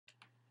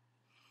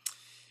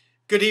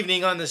Good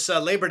evening on this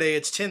Labor Day.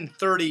 It's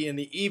 10:30 in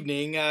the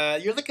evening.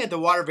 You're looking at the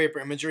water vapor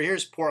imagery.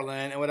 Here's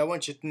Portland, and what I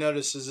want you to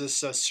notice is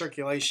this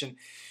circulation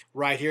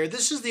right here.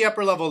 This is the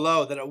upper level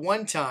low that at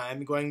one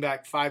time, going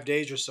back 5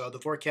 days or so, the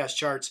forecast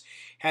charts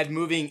had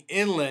moving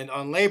inland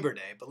on Labor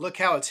Day. But look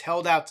how it's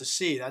held out to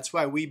sea. That's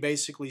why we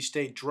basically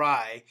stayed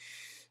dry.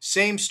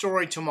 Same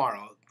story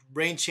tomorrow.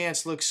 Rain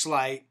chance looks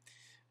slight.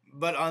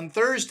 But on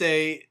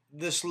Thursday,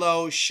 this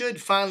low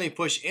should finally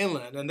push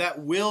inland, and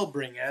that will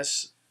bring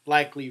us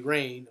likely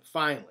rain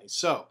finally.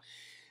 So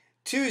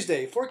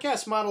Tuesday,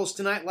 forecast models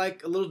tonight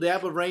like a little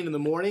dab of rain in the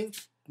morning.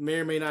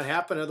 May or may not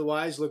happen.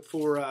 Otherwise, look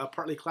for a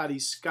partly cloudy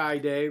sky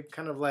day,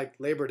 kind of like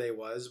Labor Day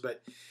was,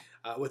 but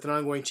with an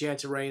ongoing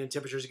chance of rain and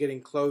temperatures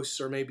getting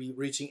close or maybe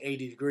reaching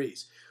 80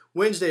 degrees.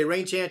 Wednesday,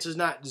 rain chance is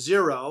not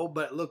 0,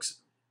 but it looks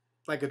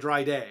like a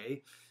dry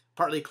day.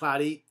 Partly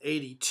cloudy,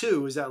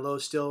 82 as that low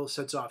still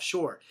sets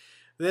offshore.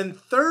 Then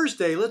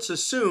Thursday, let's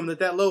assume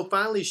that low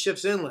finally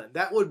shifts inland.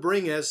 That would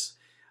bring us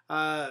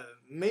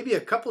maybe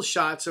a couple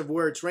shots of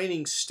where it's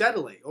raining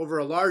steadily over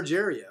a large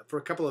area for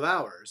a couple of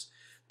hours.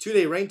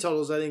 2-day rain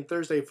totals, I think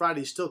Thursday,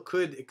 Friday still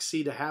could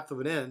exceed a half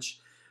of an inch.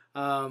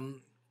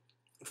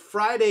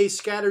 Friday,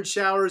 scattered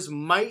showers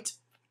might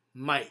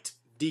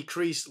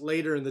decrease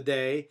later in the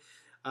day,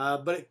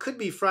 but it could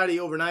be Friday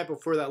overnight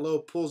before that low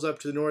pulls up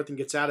to the north and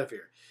gets out of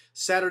here.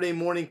 Saturday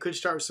morning could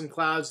start with some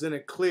clouds, then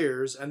it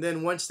clears, and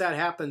then once that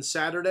happens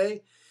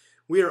Saturday,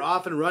 we are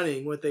off and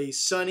running with a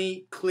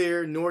sunny,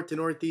 clear north to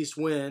northeast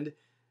wind,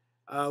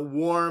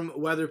 warm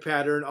weather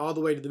pattern all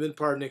the way to the mid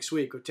part of next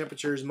week with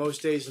temperatures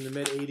most days in the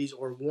mid 80s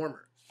or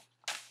warmer.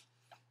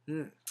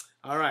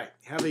 All right.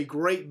 Have a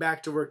great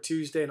back to work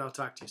Tuesday, and I'll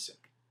talk to you soon.